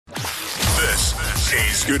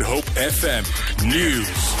Good Hope FM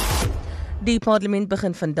News. Die parlement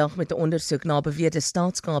begin vandag met 'n ondersoek na beweerde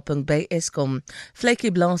staatskaping by Eskom.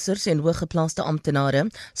 Vletjieblassers en hooggeplaaste amptenare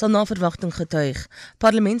sal na verwagting getuig.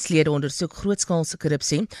 Parlementslede ondersoek grootskaalse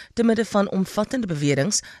korrupsie te midde van omvattende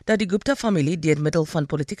beweringe dat die Gupta-familie deur middel van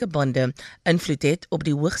politieke bande invloed het op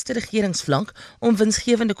die hoogste regeringsvlak om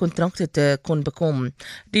winsgewende kontrakte te kon bekom.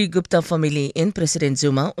 Die Gupta-familie en president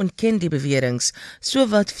Zuma ontken die beweringe.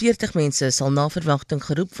 Sowat 40 mense sal na verwagting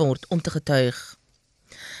geroep word om te getuig.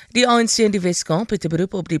 Die ANC in die Weskaap het 'n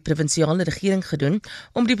beroep op die provinsiale regering gedoen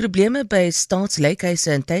om die probleme by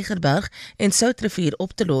staatslijkhuise in Tygerberg en Soutrivier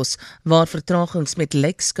op te los, waar vertragings met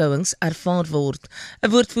lijkskouings ervaar word. 'n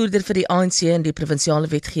Woordvoerder vir die ANC en die provinsiale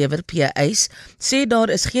wetgewer, P. Eys, sê daar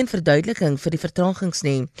is geen verduideliking vir die vertragings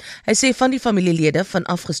nie. Hy sê van die familielede van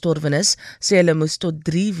afgestorwenes sê hulle moes tot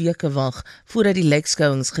 3 weke wag voordat die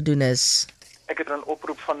lijkskouings gedoen is. Ek het 'n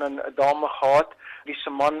oproep van 'n dame gehad. Die se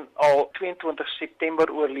man al 22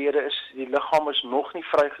 September oorlede is. Die liggaam is nog nie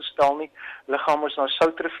vrygestel nie. Liggaam is na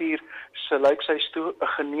Soutrivier se lijkhuis toe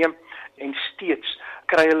geneem en steeds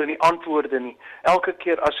kry hulle nie antwoorde nie. Elke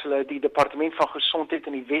keer as hulle die departement van gesondheid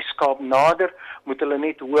in die Weskaap nader, moet hulle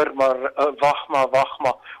net hoor, maar wag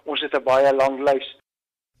maar, ons het 'n baie lang lys.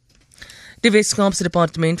 Die Weskaapse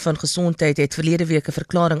Departement van Gesondheid het verlede week 'n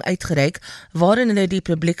verklaring uitgereik waarin hulle die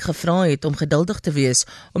publiek gevra het om geduldig te wees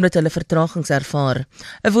omdat hulle vertragings ervaar.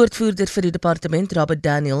 'n Woordvoerder vir die departement, Robert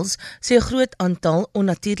Daniels, sê 'n groot aantal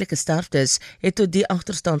onnatuurlike sterftes het tot die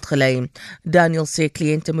agterstand gelei. Daniels sê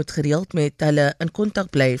kliënte moet gereeld met hulle in kontak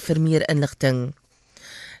bly vir meer inligting.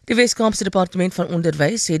 Die Weskaapse Departement van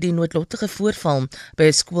Onderwys het die noodlottige voorval by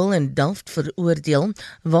 'n skool in Delft veroordeel,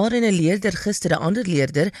 waarin 'n leerder gister 'n ander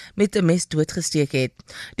leerder met 'n mes doodgesteek het.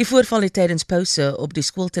 Die voorval het tydens pouse op die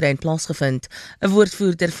skoolterrein plaasgevind. 'n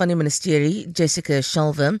Woordvoerder van die ministerie, Jessica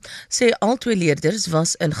Shalve, sê al 2 leerders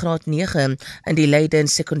was in graad 9 in die Leiden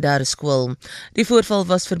sekondêre skool. Die voorval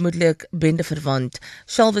was vermoedelik bendeverwant.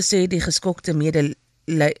 Shalve sê die geskokte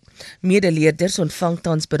medeleerders ontvang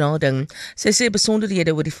tans berading. Sy sê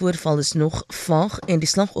besonderhede oor die voorval is nog vaag en die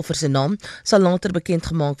slagoffer se naam sal later bekend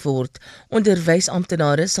gemaak word.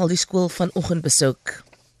 Onderwysamptenare sal die skool vanoggend besoek.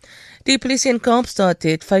 Die polisie in Kaapstad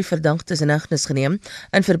het 5 verdagtes in hegtenis geneem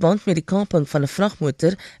in verband met die kaping van 'n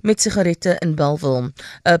vragmotor met sigarette in Bellville.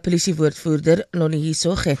 'n Polisiewoordvoerder,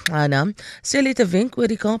 Lonihiso Gegana, sê hulle het 'n wenk oor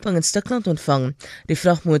die kaping in Stikland ontvang. Die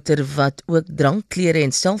vragmotor, wat ook drank, klere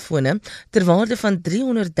en selfone ter waarde van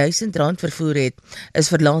R300,000 vervoer het, is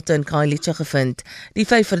verlate in Khayelitsha gevind. Die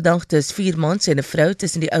 5 verdagtes, 4 mans en 'n vrou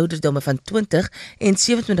tussen die ouderdomme van 20 en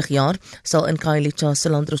 27 jaar, sal in Khayelitsha se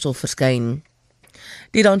Landroshof verskyn.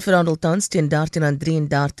 Die rand verhandel tans teen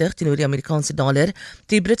R13.33 teenoor die Amerikaanse dollar.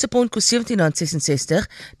 Die Britse pond kos R17.66,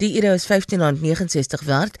 die euro is R15.69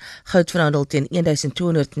 werd, goud verhandel teen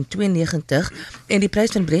 $1,292 en die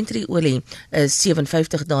prys van Brent-olie is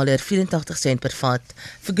 $57.84 per vat.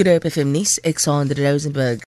 Vir Good Hope FM nuus, ek Sandra Rosenberg.